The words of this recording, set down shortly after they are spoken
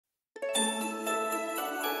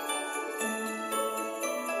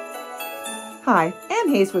Hi, Anne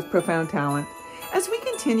Hayes with Profound Talent. As we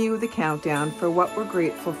continue the countdown for what we're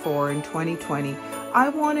grateful for in 2020, I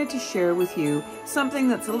wanted to share with you something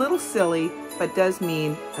that's a little silly, but does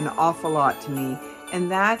mean an awful lot to me, and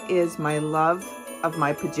that is my love of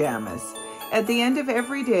my pajamas. At the end of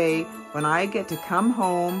every day, when I get to come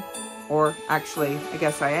home, or actually, I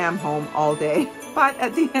guess I am home all day, but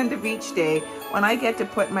at the end of each day, when I get to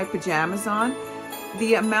put my pajamas on,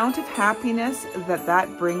 the amount of happiness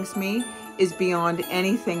that brings me is beyond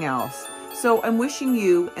anything else. So I'm wishing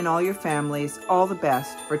you and all your families all the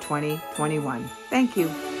best for 2021. Thank you.